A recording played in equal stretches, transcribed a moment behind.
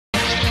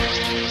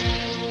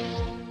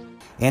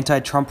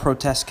Anti-Trump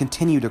protests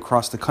continued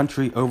across the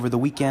country over the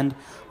weekend,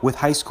 with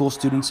high school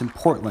students in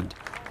Portland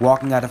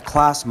walking out of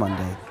class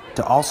Monday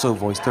to also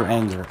voice their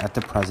anger at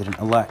the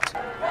president-elect.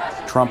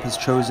 Trump has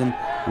chosen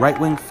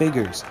right-wing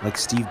figures like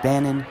Steve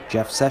Bannon,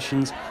 Jeff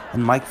Sessions,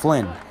 and Mike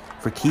Flynn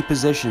for key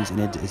positions in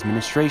his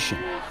administration,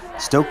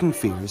 stoking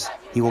fears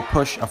he will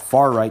push a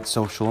far-right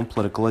social and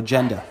political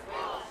agenda.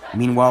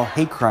 Meanwhile,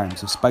 hate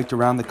crimes have spiked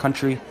around the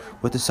country,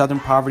 with the Southern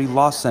Poverty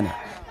Law Center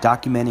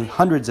documenting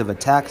hundreds of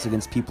attacks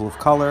against people of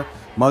color,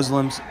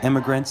 Muslims,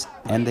 immigrants,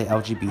 and the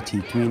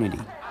LGBT community.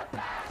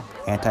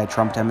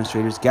 Anti-Trump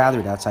demonstrators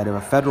gathered outside of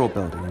a federal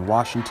building in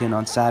Washington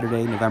on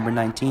Saturday, November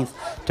 19th,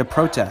 to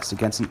protest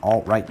against an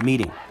alt-right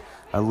meeting,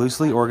 a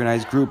loosely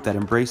organized group that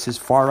embraces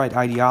far-right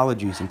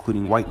ideologies,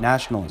 including white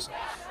nationalism,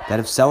 that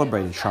have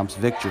celebrated Trump's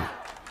victory.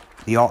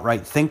 The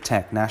alt-right think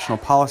tank National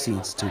Policy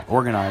Institute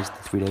organized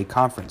the three-day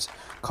conference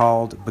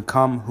called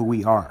Become Who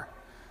We Are.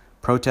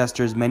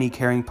 Protesters, many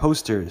carrying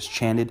posters,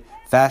 chanted,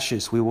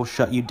 "Fascists, we will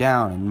shut you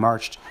down," and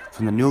marched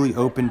from the newly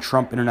opened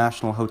Trump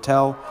International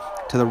Hotel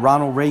to the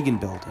Ronald Reagan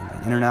Building,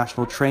 an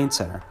international trade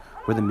center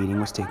where the meeting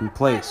was taking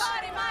place.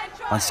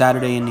 On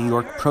Saturday in New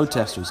York,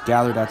 protesters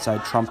gathered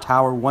outside Trump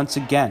Tower once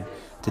again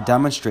to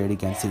demonstrate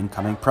against the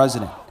incoming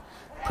president.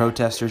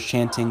 Protesters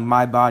chanting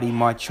 "My body,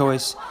 my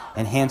choice"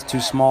 and "Hands too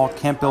small,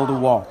 can't build a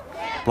wall"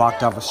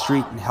 blocked off a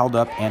street and held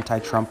up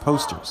anti-Trump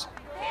posters.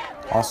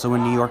 Also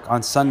in New York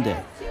on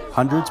Sunday,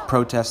 hundreds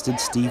protested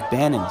Steve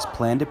Bannon's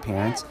planned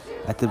appearance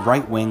at the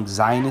right-wing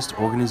Zionist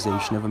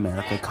Organization of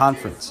America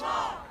conference.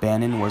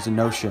 Bannon was a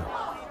no-show.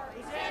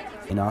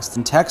 In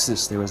Austin,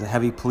 Texas, there was a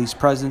heavy police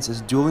presence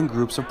as dueling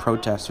groups of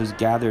protesters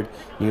gathered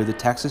near the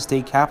Texas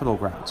State Capitol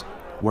grounds,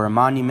 where a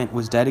monument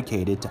was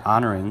dedicated to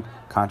honoring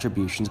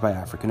contributions by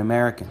African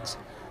Americans.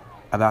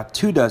 About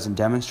 24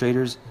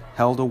 demonstrators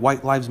held a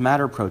White Lives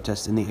Matter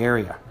protest in the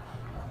area.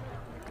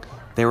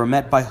 They were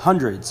met by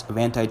hundreds of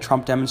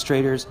anti-Trump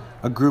demonstrators,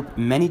 a group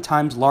many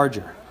times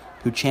larger,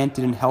 who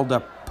chanted and held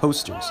up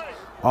posters,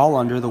 all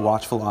under the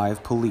watchful eye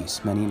of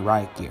police, many in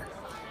riot gear.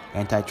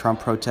 Anti-Trump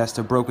protests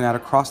have broken out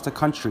across the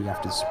country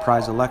after the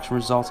surprise election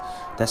results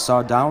that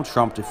saw Donald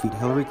Trump defeat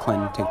Hillary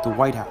Clinton and take the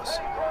White House.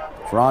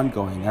 For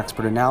ongoing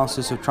expert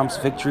analysis of Trump's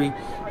victory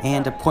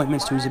and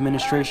appointments to his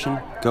administration,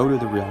 go to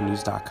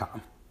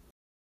TheRealNews.com.